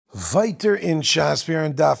Weiter in Shasper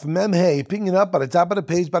and Daf Memhei, picking it up by the top of the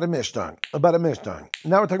page by the Mishnah. About a Mishnah.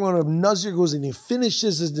 Now we're talking about when Nazir goes and he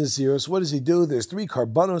finishes his Naziros. What does he do? There's 3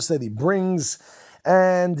 karbanos that he brings,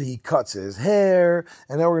 and he cuts his hair.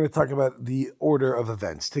 And now we're going to talk about the order of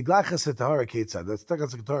events. Tiglachas etahara ketzad. That's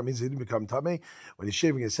tiglachas etahara means he didn't become tamei when he's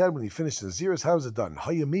shaving his head. When he finishes the Naziros, how is it done?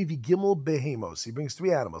 Hayamevi gimel behemos. He brings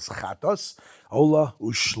 3 animals: chatos, ola,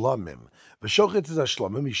 ushlamim. V'shochet is a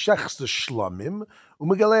shlamim. He shechs the shlamim.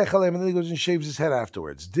 Umegalech alem, and then he goes and shaves his head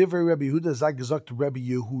afterwards. Divrei Rabbi Yehuda zagazok to Rabbi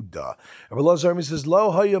Yehuda. Rabbi Lazar says, "Lo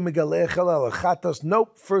haya megalech al chatas."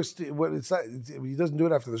 Nope. First, he doesn't do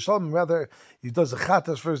it after the shlamim. Rather, he does the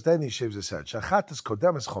chatas first, then he shaves his head. Shachatas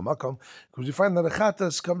kodemes chomakom, because we find that the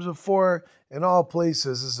chatas comes before in all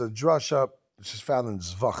places. This is a drasha which is found in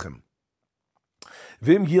Zvachim.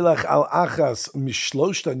 Vim gilach al achas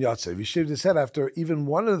mishloshtan yatsev. He shaved his head after even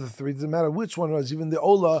one of the 3. Doesn't matter which one was. Even the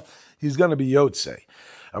ola, he's going to be yotzei.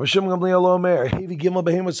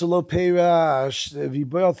 If he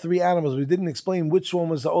brought 3 animals, we didn't explain which one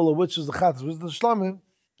was the ola, which was the chatas, which was the shlamim.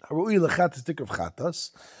 Harui lechatas tikov chatas,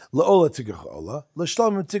 leola tikov ola,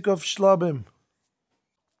 leshlamim tikov shlamim.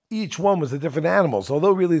 Each one was a different animal. So although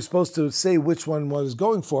really it's supposed to say which one was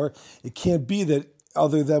going for, it can't be that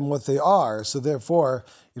other than what they are. So therefore,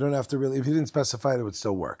 you don't have to really, if you didn't specify it, would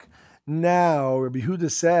still work. Now, Rabbi Huda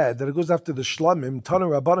said that it goes after the shlamim. Tana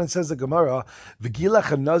Rabbanan says the Gemara,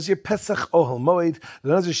 V'gilach Nazir Pesach Ohel Moed. The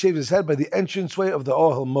Nazir shaved his head by the entranceway of the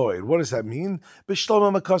Ohel Moed. What does that mean?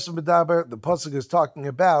 B'shlamim akasim b'daber. The pasuk is talking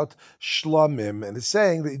about shlamim, and it's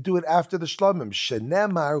saying that you do it after the shlamim.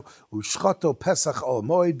 Shenemar u'shchato Pesach Ohel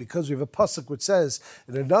Moed, because we have a pasuk which says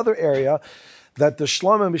in another area that the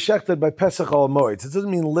shlamim is shechted by Pesach al Moed. It doesn't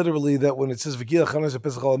mean literally that when it says V'gilach Nazir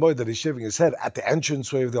Pesach al Moed that he's shaving his head at the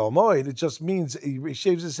entranceway of the al Moed. It just means he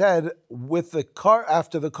shaves his head with the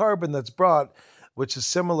after the carbon that's brought, which is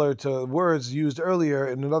similar to words used earlier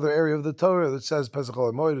in another area of the Torah that says Pesach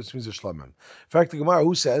al Moed, which means a shlamim. In fact, the Gemara,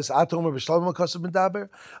 who says Atomer b'shlamim akasim b'daber,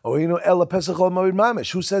 or ella Pesach al Moed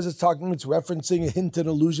mamish? Who says it's referencing a hint and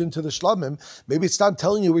allusion to the shlamim? Maybe it's not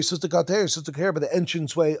telling you we're supposed to cut hair. You're supposed to cut hair by the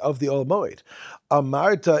entranceway of the al Moed.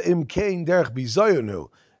 Amarta im kein derech bizayonu.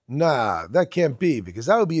 Nah, that can't be, because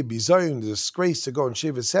that would be a bizayon, disgrace to go and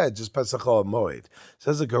shave his head just Pesach al Moed.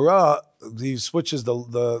 Says the Gemara, he switches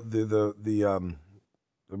the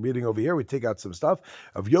reading over here. We take out some stuff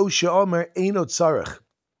of Yosha Omer Eino Tzarech.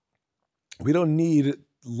 We don't need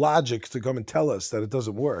logic to come and tell us that it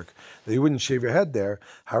doesn't work, that you wouldn't shave your head there.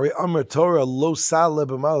 Hari Amr Torah lo saleh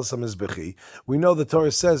b'malas hamizbechi. We know the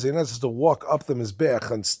Torah says you're not supposed to walk up the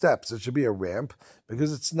mizbech on steps. It should be a ramp,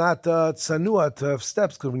 because it's not tsanua to have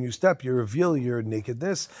steps, because when you step, you reveal your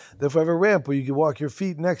nakedness. Therefore, have a ramp where you can walk your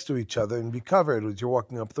feet next to each other and be covered as you're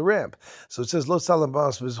walking up the ramp. So it says lo saleh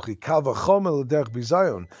b'malas hamizbechi kal v'chomel derech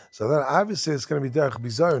bizayon. So then obviously it's going to be derech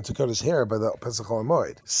bizayon to cut his hair by the Pesach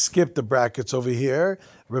HaMoed. Skip the brackets over here.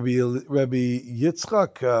 Rabbi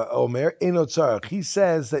Yitzchak Omer Eino Tzarech. He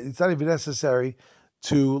says that it's not even necessary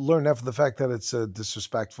to learn after the fact that it's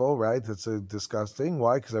disrespectful, right? It's disgusting.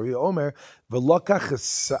 Why? Because Rabbi Omer v'lokach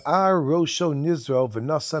sa'ar rosho nizro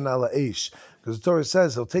v'nasan ala eish. Because the Torah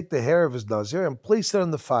says he'll take the hair of his nazir and place it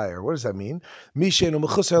on the fire. What does that mean?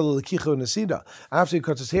 After he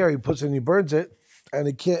cuts his hair, he puts it and he burns it. And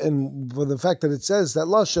it can't. And for the fact that it says that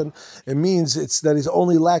lashon, it means it's that he's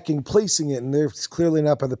only lacking placing it, and it's clearly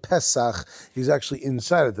not by the Pesach. He's actually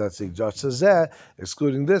inside of that thing.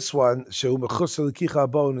 Excluding this one,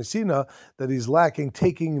 that he's lacking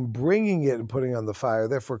taking and bringing it and putting it on the fire.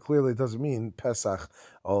 Therefore, clearly it doesn't mean Pesach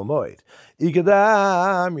al Moed.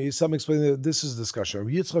 Some explain that this is a discussion.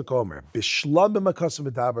 Yitzchak Omer b'shlamim akasim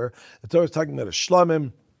b'daber. The Torah is talking about a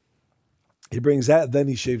shlamim. He brings that, then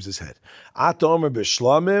he shaves his head. Atomer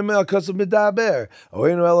b'shlamim akasim b'daber.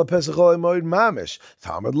 Oinu ela pesach ol moed mamish.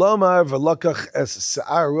 Talmud lomar v'lokach es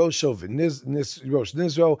sa'ar rosho v'rosh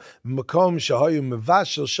nizro makom shahayu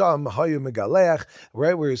mevashel sham hayu megaleach.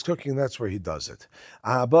 Right where he's cooking, that's where he does it.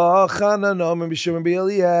 Abba chanan omer b'shimon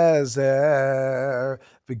b'Eliezer.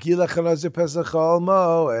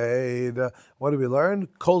 What do we learn?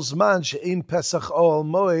 Kol zman she'in Pesach ol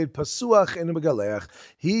moed pasuach in megaleach.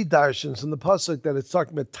 He darshans from the pasuk that it's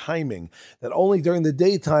talking about timing. That only during the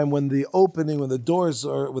daytime, when the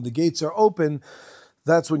gates are open,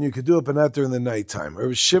 That's when you could do it, but not during the nighttime.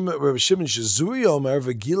 Rabbi Shimon Shazuri Omer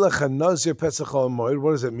v'gilach hanazir pesach ha'amoid.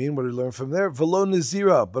 What does that mean? What do we learn from there? V'lo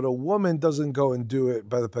nazira, but a woman doesn't go and do it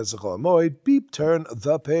by the pesach ha'amoid. Beep, turn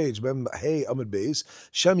the page. Hey, Amud Beis.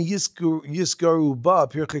 Shem yiskaru ba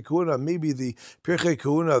pirchei kuna. Maybe the pirchei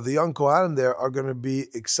kuna, the young kohanim there, are going to be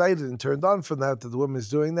excited and turned on from that the woman is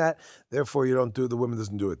doing that. Therefore, the woman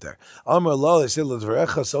doesn't do it there. Amar lo, they say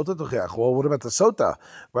l'dvarecha sota tuchiach. Well, what about the sota?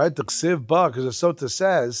 Right, the ksiv ba, because the sota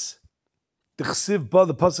says, the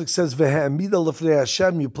pasuk says, "V'ha'amida l'fnei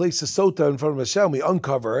Hashem." You place a sota in front of Hashem. We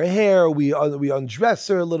uncover her hair. We undress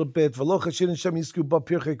her a little bit. We're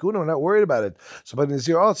not worried about it. So, but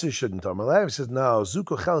Nazir also shouldn't. He says, "No,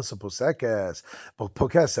 zuko chelas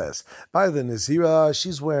pokes. By the Nazira,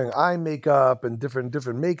 she's wearing eye makeup and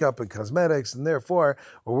different makeup and cosmetics, and therefore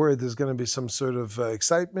we're worried there's going to be some sort of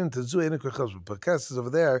excitement. The pokes is over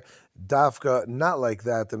there." Dafka, not like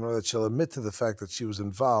that, in order that she'll admit to the fact that she was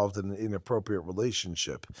involved in an inappropriate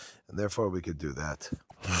relationship, and therefore we could do that.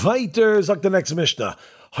 Weiter, sagt the next Mishnah.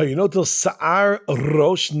 What do you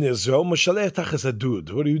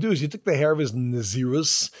do is you take the hair of his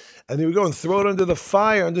nazirus and you would go and throw it under the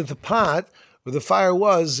fire, under the pot, where the fire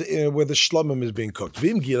was, where the shlomim is being cooked.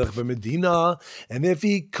 And if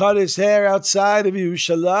he cut his hair outside of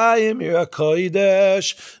Yerushalayim,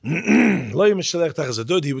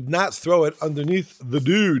 he would not throw it underneath the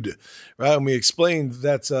dude. Right? And we explained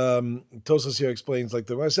that, Tosas here explains, like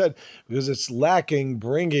the one I said, because it's lacking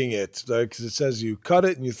bringing it, because it says you cut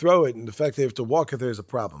it and you throw it, and the fact they have to walk it there is a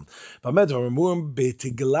problem. When is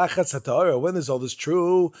all this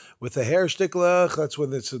true? With the hair shtiklach, that's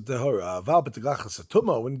when it's a tehora.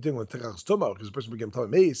 When you're doing with tegachas tumah, because the person became tumah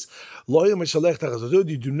mace,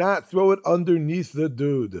 you do not throw it underneath the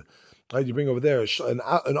dude. Right? You bring over there an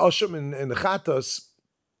asham in the chatas.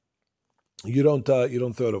 You don't throw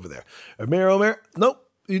it over there. Omer, no,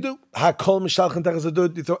 you do. You throw,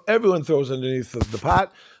 everyone throws underneath the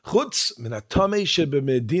pot. Chutz min atame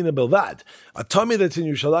shebemedina belvad. A tummy that's in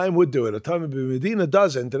Yerushalayim would do it. A tummy b'Medina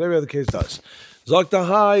doesn't, and every other case does.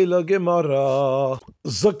 Zoktahai l'gemara.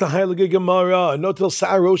 Notel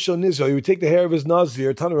sa'arosho nizro. You would take the hair of his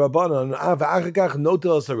nazir, tana rabbanon, v'achakach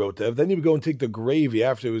notel sarotev. Then you would go and take the gravy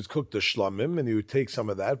after it was cooked, the shlamim, and you would take some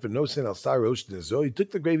of that. But no sin al sa'arosh nizro. You took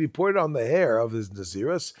the gravy, poured it on the hair of his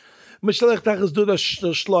naziras. Mishalech tachas dud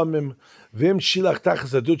shlamim. Vim shilach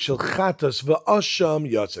tachas adud shel chatas v'asham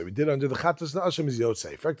yotzei. We did under the chatas and asham is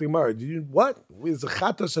yotzei. In fact, the Gemara, what? There's a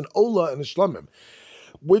chatas and ola and a shlamim.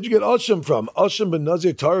 Where'd you get Asham from? Asham ben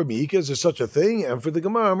Nazir Tara Miika, is there such a thing? And for the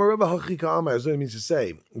Gemara, Marava Hachika Amar, is what it means to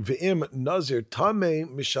say. V'im Nazir Tameh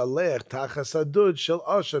Mishalech Tachas Adud Shel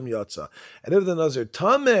Asham Yatza. And if the Nazir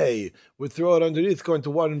Tameh would throw it underneath, according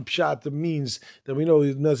to one pshat, that means that we know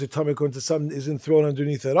Nazir Tameh, according to some, isn't thrown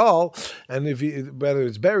underneath at all, and if whether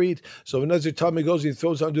it's buried, so when Nazir Tameh goes, he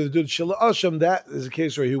throws it under the Dud Shel Asham, that is a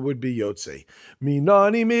case where he would be Yotzei.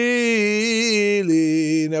 Minani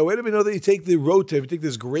Mili. Now, where do we know that you take the rotev, you take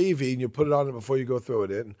this gravy and you put it on it before you go throw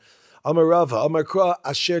it in? Amar Rava, Amar Kra,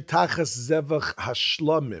 Asher Tachas Zevach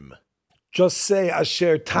Hashlamim. Just say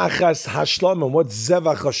Asher Tachas Hashlamim. What's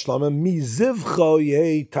Zevach Hashlamim? Mi Zivcho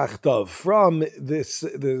Yei Tachtav. From this,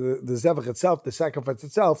 the Zevach itself, the sacrifice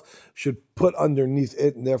itself, should put underneath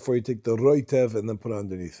it, and therefore you take the roitev and then put it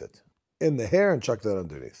underneath it. In the hair and chuck that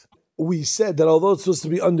underneath. We said that although it's supposed to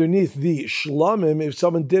be underneath the shlamim, if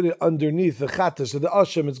someone did it underneath the chatas or the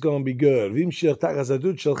asham, it's going to be good. If you did it under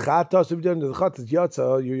the chatas,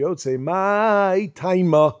 yatsa, you yotzei, my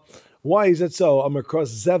taima. Why is it so? I'm across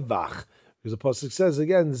zevach. Because the pasuk says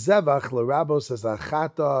again, zevach, l'rabo says,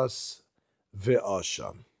 chatas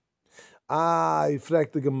ve'asham. I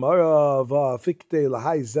frek the Gemara fikte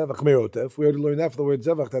lahai zevach merotev. We already learned that for the word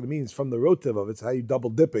zevach, that it means from the rotev of it. It's how you double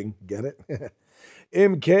dipping. Get it?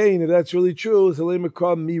 Im kain, if that's really true, mi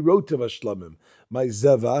rotev ashlamim. My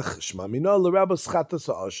zevach shmamina l'rabos chatas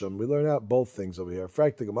va'asham. We learn out both things over here.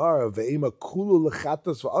 Frek the Gemara ve'ema kulu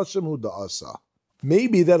l'chatas va'asham hu da'asa.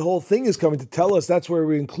 Maybe that whole thing is coming to tell us that's where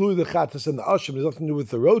we include the chatas and the asham. There's nothing to do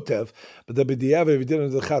with the rotev, but the b'diavad, if you did it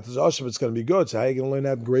under the chatas asham, it's going to be good. So how are you going to learn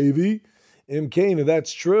that gravy? Im kain, if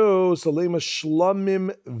that's true, so lema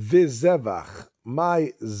shlamim v'zevach.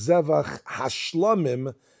 My zevach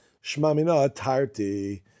hashlamim shmamina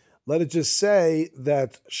tarti. Let it just say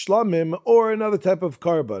that shlamim or another type of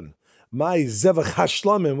carbon. My zevach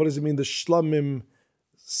hashlamim. What does it mean? The shlamim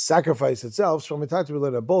sacrifice itself. From tarti, we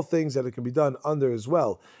learn both things that it can be done under as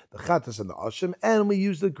well, the chatas and the asham, and we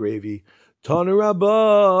use the gravy. Tanu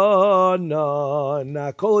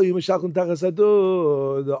Rabbanan, Kol Yimashakun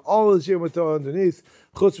Tachasadu. All this year we throw underneath.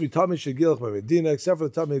 Chutz Vitami Shegilach Medina, except for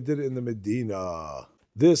the time they did it in the Medina.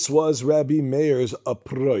 This was Rabbi Meir's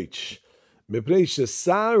approach.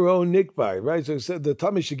 Saro Nikbar, right? So it said the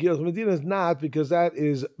Tami Shagil Medina is not, because that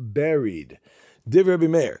is buried. Div Rabbi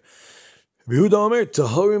Meir. Yehuda Omer,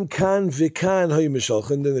 Tahorim kan v'kan hayu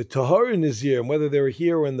mishalchen. Then the Tahorim is here, and whether they were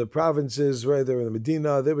here or in the provinces, right, they were in the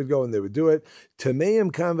Medina, they would go and they would do it.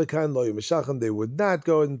 Tameim kan v'kan lo mishalchen. They would not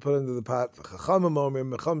go and put into the pot. Chachamim Omer,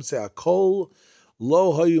 Mecham say akol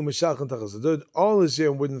lo hayu mishalchen tachas. All is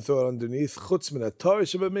here and wouldn't throw it underneath. Chutz min atar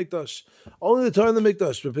shabbat mikdash. Only the Torah in the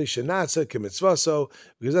mikdash. B'pishanatza kemitzvaso,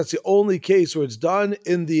 because that's the only case where it's done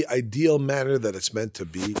in the ideal manner that it's meant to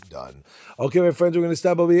be done. Okay, my friends, we're going to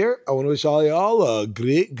stop over here. I want to wish all y'all a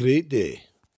great, great day.